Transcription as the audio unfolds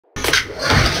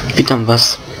Witam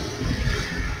was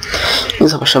i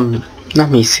zapraszam na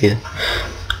misję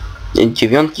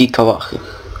dziewiątki i kałachy.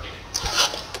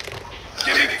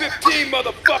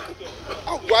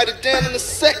 Write it down in a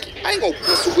second. I ain't gonna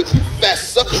bristle with you, fat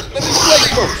sucker. Let me play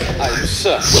first. Hey,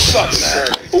 what's up, man?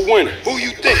 Who winning? Who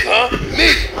you think, huh?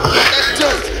 Me. That's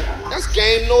Justin. That's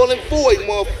game null and void,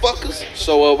 motherfuckers.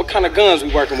 So, what kind of guns we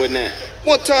working with now?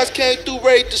 One time came through,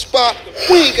 raided the spot.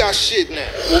 We ain't got shit now.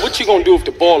 Well, what you gonna do if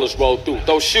the ballers roll through?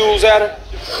 Throw shoes at her?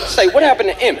 Say, what happened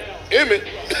to Emmett? Emmett?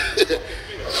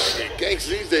 Gangs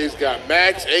these days got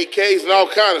Max, AKs, and all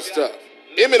kind of stuff.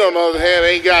 Emmett, on the other hand,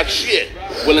 ain't got shit.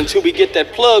 Well, until we get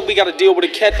that plug, we gotta deal with a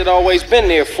cat that always been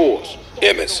there for us.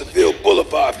 Emmett, Seville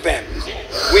Boulevard families.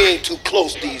 We ain't too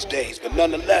close these days, but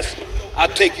nonetheless, I'll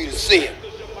take you to see him.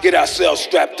 Get ourselves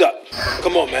strapped up.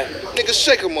 Come on, man. Nigga,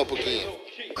 shake him up again.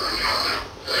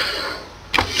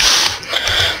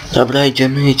 Dobra,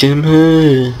 idziemy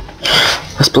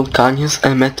na spotkanie z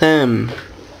Emmetem.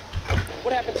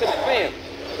 What happened to the family?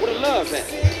 Where the love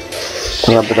at?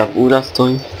 Moja brawura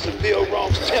stoi.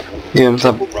 Nie wiem,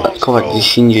 zaparkować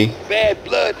gdzieś indziej.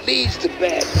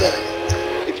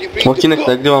 Odcinek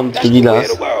nagrywam drugi raz.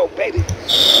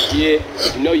 Yeah,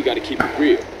 you know you gotta keep it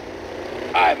real.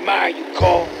 I admire you,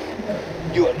 Carl.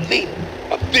 You're a leader,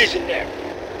 a visionary.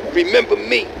 Remember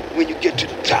me when you get to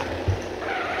the top.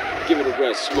 Give it a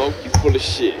rest, Smoke. You full of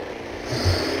shit.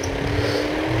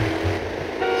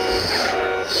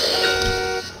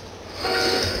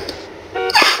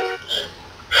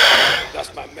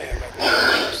 That's my man right there. You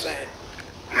know what I'm saying?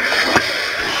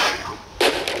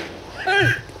 Hey!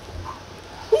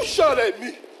 Who shot at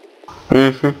me?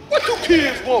 What you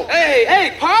kids want?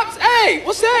 Hey, Pops! Hey,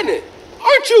 what's happening?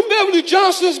 Aren't you Beverly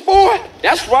Johnson's boy?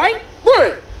 That's right.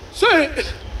 Wait, say,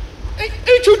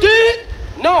 ain't you dead?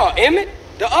 No, Emmett.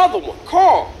 The other one,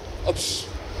 Carl. I'm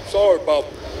sorry about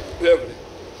Beverly.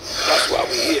 That's why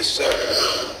we're here, sir.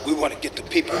 We want to get the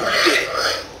people who did it.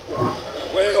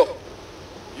 Well,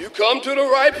 you come to the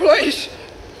right place.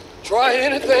 Try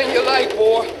anything you like,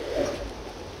 boy.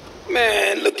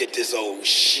 Man, look at this old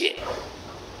shit.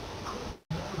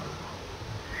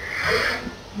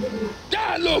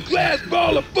 Die, little glass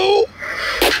ball of fool.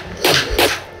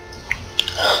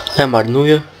 Ja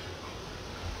marnuję.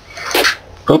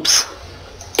 Ups.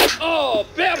 Oh,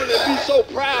 Beverly be so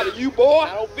proud of you, boy.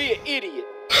 Don't be an idiot.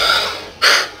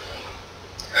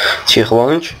 Cicho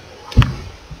bądź.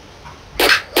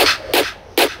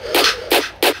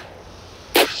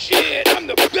 Shit, I'm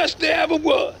the best there ever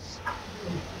was.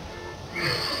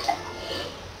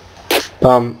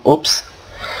 Pam, ups.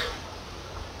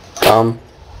 Pam.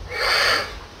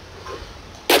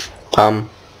 Pam.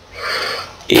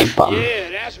 I pam. Yeah,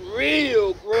 that's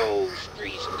real Grove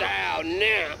Street style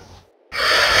now.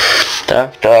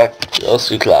 Tak,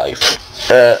 Lost Life.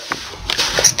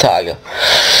 Stary. And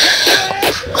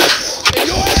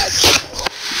your ass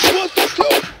was the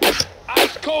two.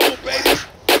 Ice cold, baby.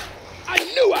 I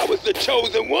knew I was the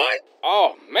chosen one.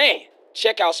 Oh, man.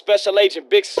 Check out Special Agent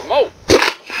Big Smoke.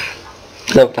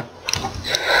 Dobra.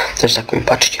 Też tak mi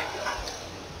patrzcie.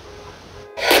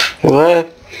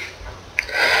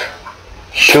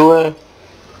 Siłę.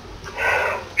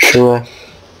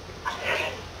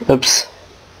 Ups.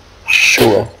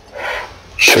 Siłę.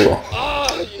 Oh,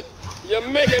 you're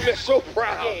making me so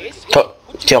proud. To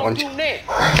działać.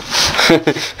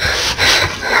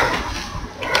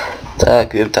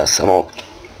 Tak, wiem, ta samochód.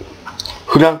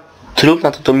 Chyba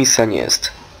trudna to misja nie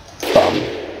jest. Pam.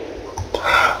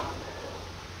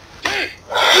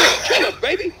 Killer,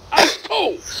 baby. Ice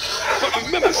cold. But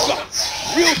remember something.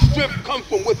 Real strength comes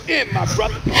from within, my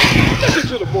brother. Listen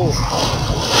to the boy.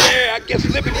 Yeah, I guess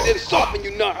liberty didn't soften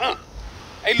you none, huh?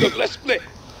 Hey, look, let's split.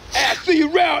 Hey, I see you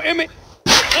round, Emmett.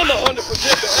 I'm 100%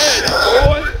 behind you,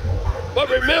 boy. But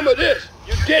remember this.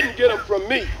 You didn't get them from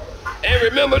me. And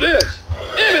remember this.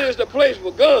 Emmett is the place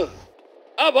for guns.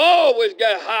 I've always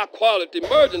got high-quality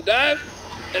merchandise.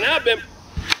 And I've been...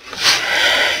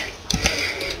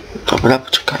 Dobra,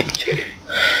 poczekajcie.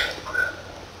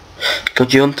 To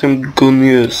 9 gun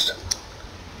jest.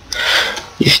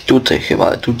 Gdzieś tutaj chyba,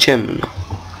 ale tu ciemno.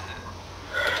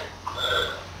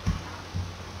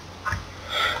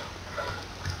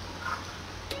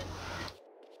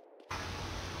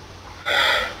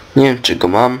 Nie wiem, czy go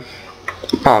mam.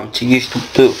 Mam, czy gdzieś tu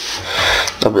był.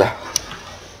 Dobra.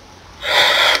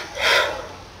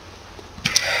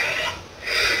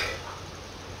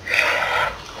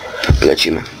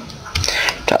 Lecimy.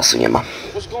 Czasu nie ma.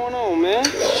 What's going on, man?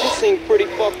 She seemed pretty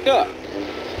fucked up.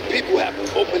 People have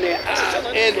to open their eyes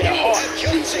and their hearts.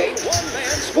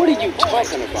 What are you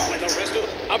talking about?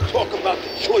 I'm talking about the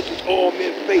choices all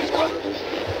men face, brother.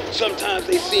 Sometimes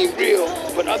they seem real,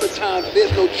 but other times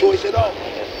there's no choice at all.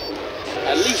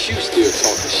 At least you still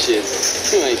talking shit.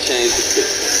 You ain't changed a bit.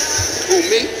 Who,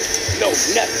 me? No,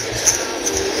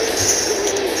 nothing.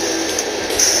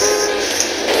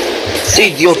 Ty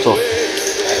idioto!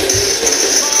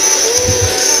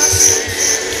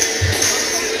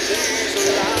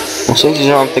 Na szczęście,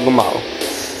 że mam tego mało.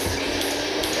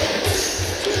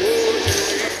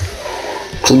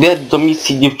 Zbierać do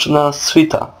misji dziewczyna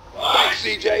Sweeta. Thanks,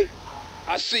 CJ.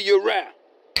 I see you around.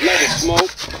 Let it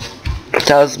smoke.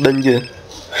 Teraz będzie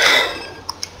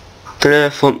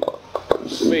telefon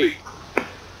Sweet.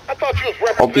 I thought you was o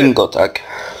representing. bingo, tak?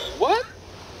 What?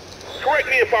 Correct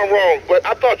me if I'm wrong, but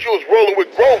I thought you was rolling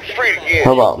with Grove Street again.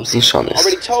 Chyba zniszczony jest.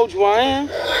 Already told you I am.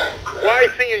 Well, I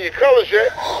ain't seen you in your colors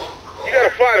yet. You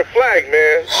gotta fly the flag,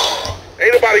 man.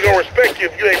 Ain't nobody gonna respect you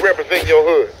if you ain't representing your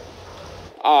hood.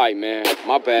 Alright, man.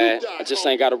 My bad. I just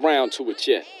ain't got around to it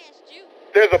yet.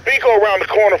 There's a beaker around the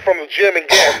corner from the gym and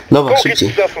gas. Dobra, Go get szybciej.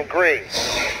 yourself some green.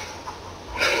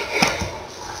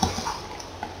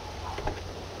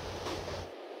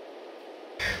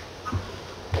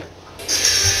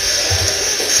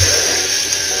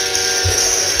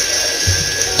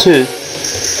 Ty,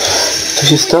 co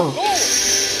się stało?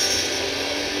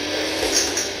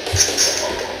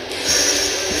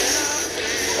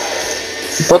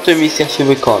 I potem misja się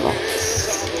wykona.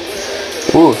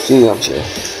 Ścigam się.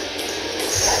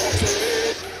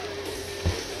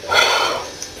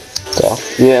 To,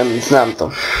 wiem, znam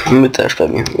to. My też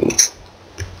pewnie, więc...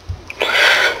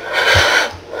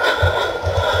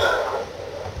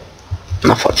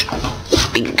 Na focie.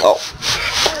 Bingo.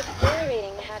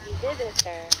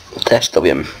 Też to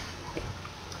wiem.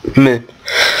 My.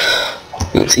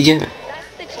 Więc idziemy.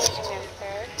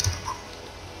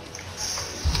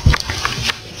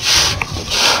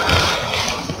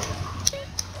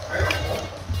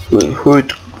 Chuj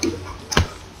tu.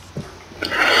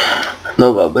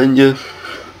 Dobra, będzie.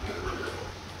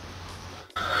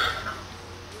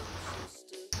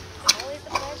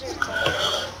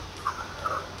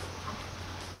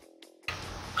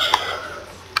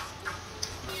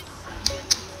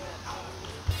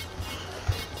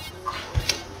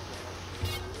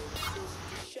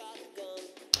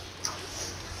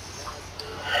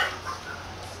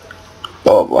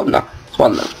 O, ładna,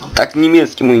 ładna. Tak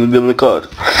niemiecki mój ulubiony kolor.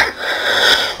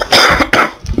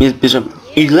 Nie zbierzemy.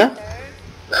 Ile?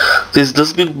 To jest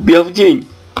dozbiór biały dzień.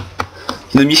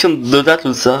 70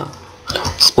 $ za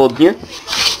spodnie.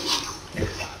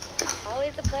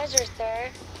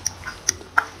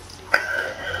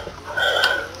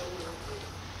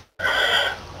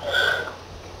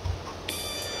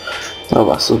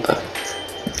 Dobra, super.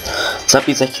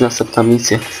 Zapisać następna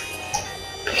misja.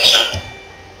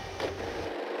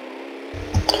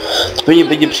 To pewnie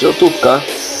będzie przelotówka.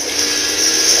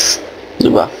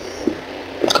 Dobra.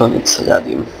 Koniec z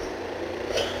radiem.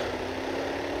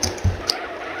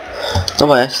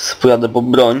 Dobra, ja się pojadę po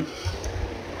broń.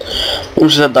 Wiem,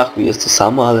 że na dachu jest to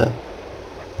samo, ale...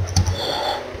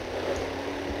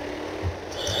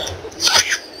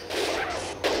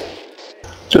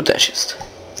 Tu też jest.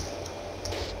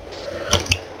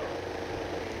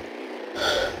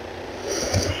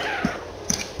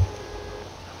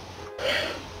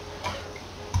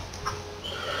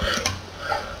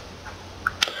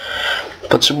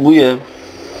 Potrzebuję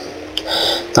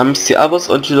na misję albo z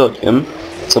oddzieleniem,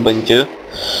 co będzie.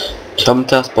 Chciałbym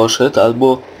teraz poszedł,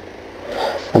 albo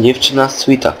na dziewczyna z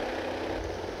Sweeta.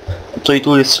 To i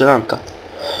tu jest strzelanka.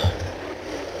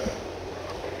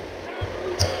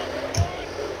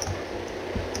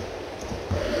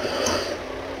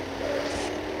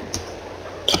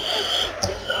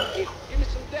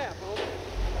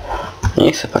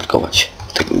 Nie chcę parkować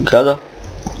tego gada.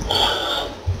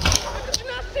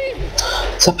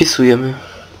 Zapisujemy.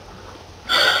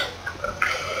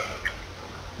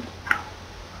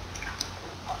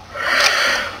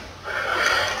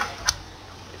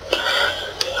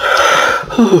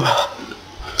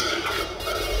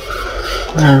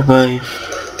 Dawaj.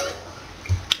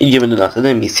 Idziemy do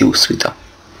następnej misji u Sweeta.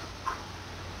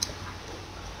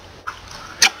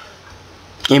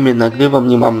 Nie wiem, nagrywam,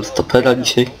 nie mam stopera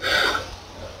dzisiaj.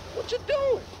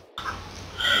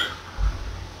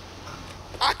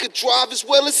 I could drive as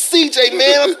well as CJ,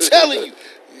 man, I'm telling you.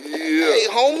 Hey,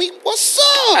 homie, what's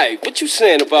up? Hey, what you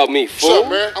saying about me, What's fool? up,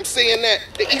 man? I'm saying that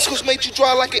the East Coast made you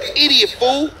drive like an idiot,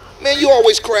 fool. Man, you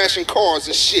always crashing cars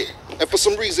and shit. And for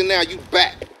some reason now you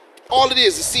back. All it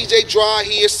is CJ drive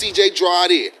here, CJ drive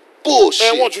there. Bullshit.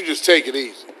 Man, why don't you just take it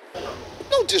easy?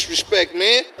 No disrespect,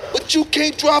 man, but you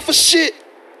can't drive for shit.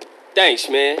 Thanks,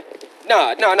 man.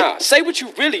 Nah. Say what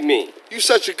you really mean. You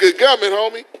such a good gunman,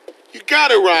 homie. You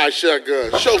gotta ride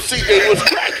shotgun. Show CJ what's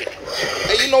cracking.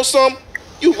 Hey, you know something?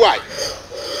 You right.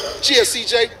 Yeah,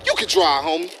 CJ, you can drive,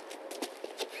 homie.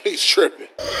 He's tripping.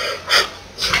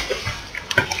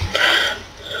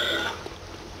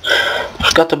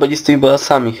 Szkoda to będzie z tymi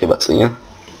balasami chyba, co nie?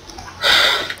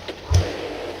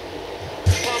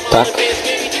 Tak.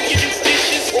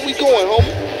 Where we going,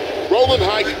 homie? Rolling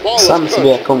heights, ballers Sam sobie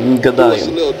jaką mi Do us a gadają.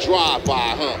 little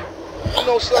drive-by, huh? You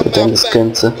know something, Ten matter of fact,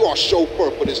 skręcę. you are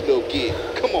chauffeur for this little gig.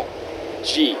 Come on.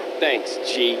 G, thanks,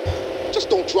 G. Just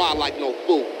don't drive like no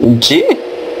fool. Gdzie?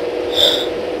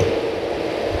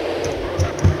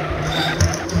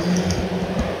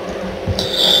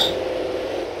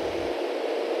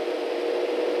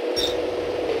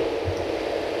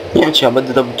 Nie wiem, czy ja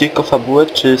będę robił tylko fabułę,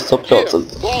 czy 100%.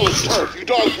 ballers turf. You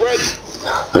dogs ready?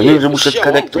 No nie wiem, że muszę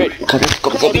karetką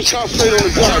zabić. Concentrate on the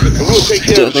drive and we'll take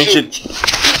care To of the shooting. najszybciej.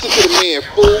 Listen to the man,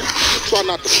 fool. Try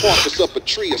not to park us up a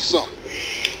tree or something.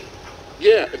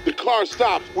 Yeah, if the car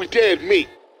stops, we dead meat.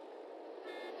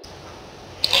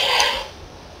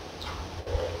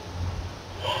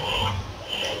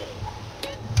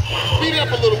 Speed up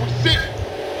a little, we sit.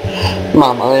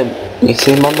 Mam, ale nie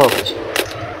chcę jej marnować.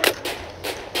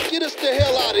 Get us the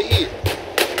hell out of here.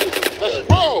 Let's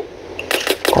roll.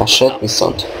 Poszedł mi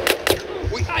stąd.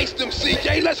 We iced them,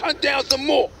 CJ. Let's hunt down some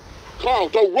more. Carl,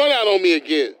 don't run out on me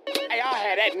again. Hey, I'll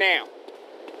have that now.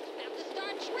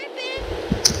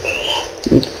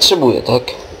 Nie potrzebuję, tak?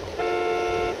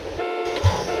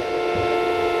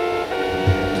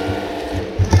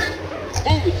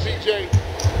 Move it, CJ.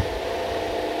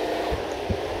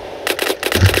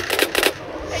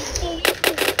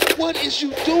 What is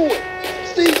you doing?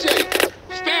 CJ,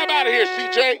 Stab out of here,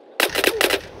 CJ.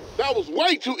 That was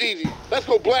way too easy. Let's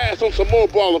go blast on some more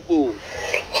baller fools.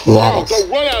 Carl, Zaraz. don't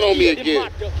run out on me Them again. my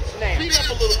ducats now. Speed up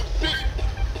a little, we sit.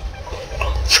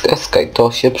 Skeskaj,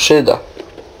 to się przyda.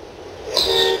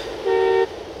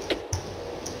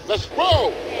 Let's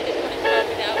roll.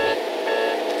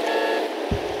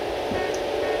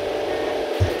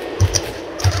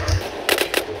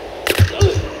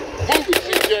 Move it,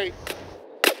 CJ.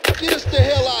 get us the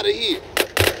hell out of here.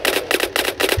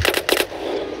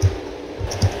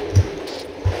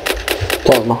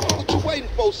 Pewno. What you waiting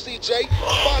for, CJ?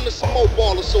 Find us some more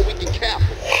ballers so we can cap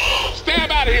them.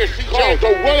 Stab out of here, CJ. Carl,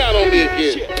 don't run out on me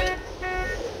again.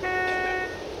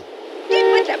 Get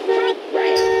with the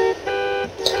program.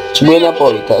 Potrzebuję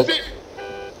napoi, tak?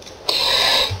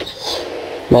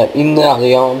 Miałem inny, ale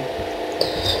ja mam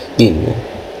inny.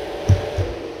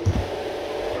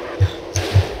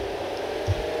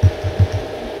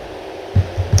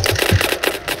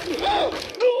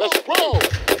 Let's roll.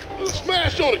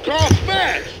 Smash on it, Carl.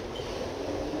 Smash.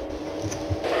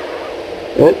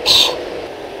 Ups.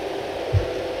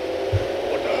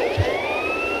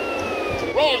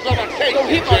 Rollers on my case, Don't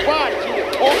hit my CJ. body, you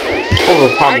awful. Powy I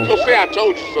ain't panu. gonna say I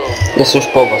told you so. Jest już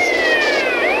po was.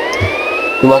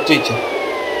 Zobaczycie.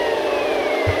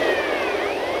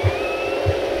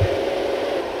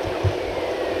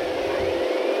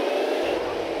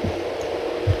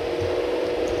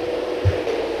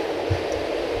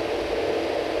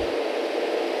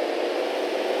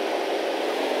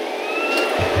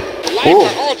 Light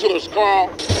my Ultimus, Carl.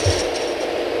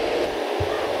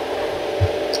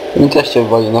 Mi też się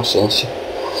wywali na szczęście.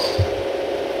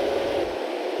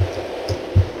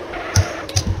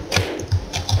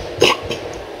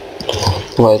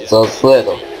 Słuchaj, co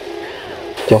zero.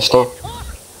 Wiesz to?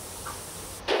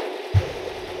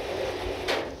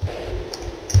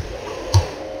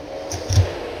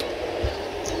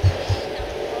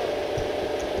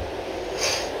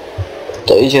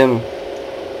 To idziemy.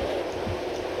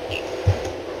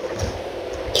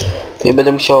 Nie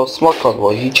będę musiał smoka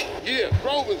odwozić. Yeah,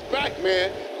 Grove is back, man.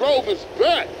 Grove is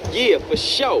back. Yeah, for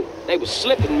sure. They was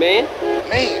slipping, man.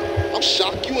 Man, I'm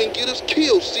shocked you ain't get us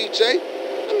killed, CJ.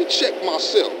 Let me check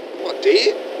myself. Am I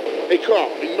dead? Hey, Carl,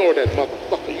 ignore that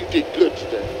motherfucker. You did good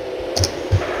today.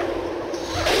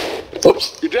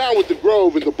 Oops. You're down with the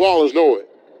Grove and the ballers know it.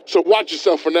 So watch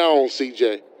yourself from now on,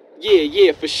 CJ.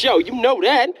 Yeah, for sure. You know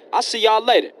that. I'll see y'all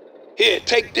later. Here,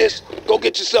 take this. Go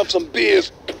get yourself some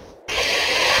beers.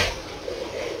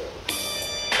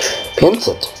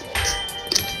 500.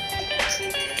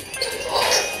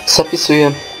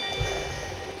 Zapisuję.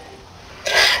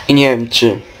 I nie wiem,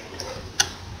 czy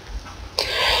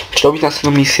robić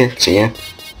następną misję, czy nie.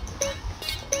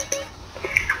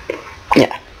 Nie.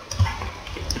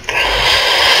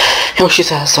 Ja już się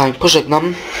zaraz z wami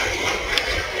pożegnam.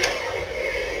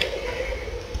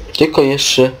 Tylko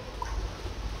jeszcze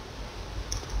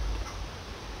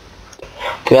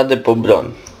pojadę po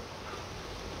broń.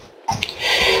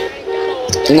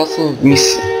 Następną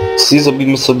misję I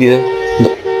zrobimy sobie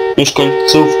już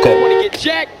końcówkę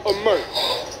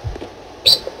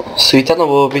Sweeta, no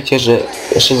bo wiecie, że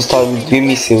jeszcze zostały mi 2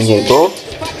 misje u niego.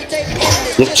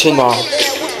 Dziewczyna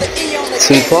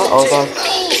Sweeta oraz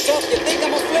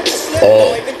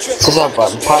co za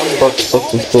pan bo czy coś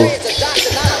w tym stylu.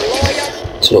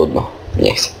 Trudno,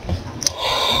 nie chcę.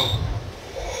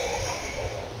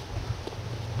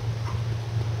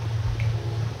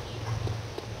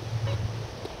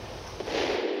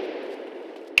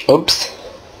 Ups.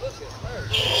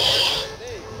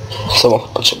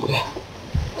 Samochód potrzebuję.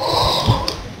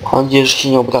 Mam nadzieję, że się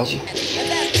nie obrazi.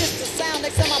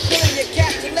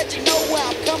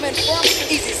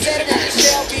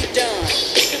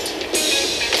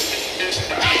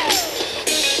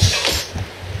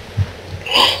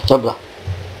 Dobra.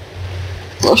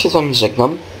 No się z wami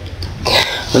żegnam.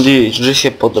 Mam nadzieję, że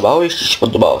się podobało. Jeśli się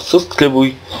podobało,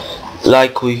 subskrybuj,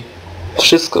 lajkuj.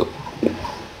 Wszystko.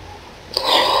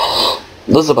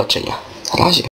 Do zobaczenia. Na razie.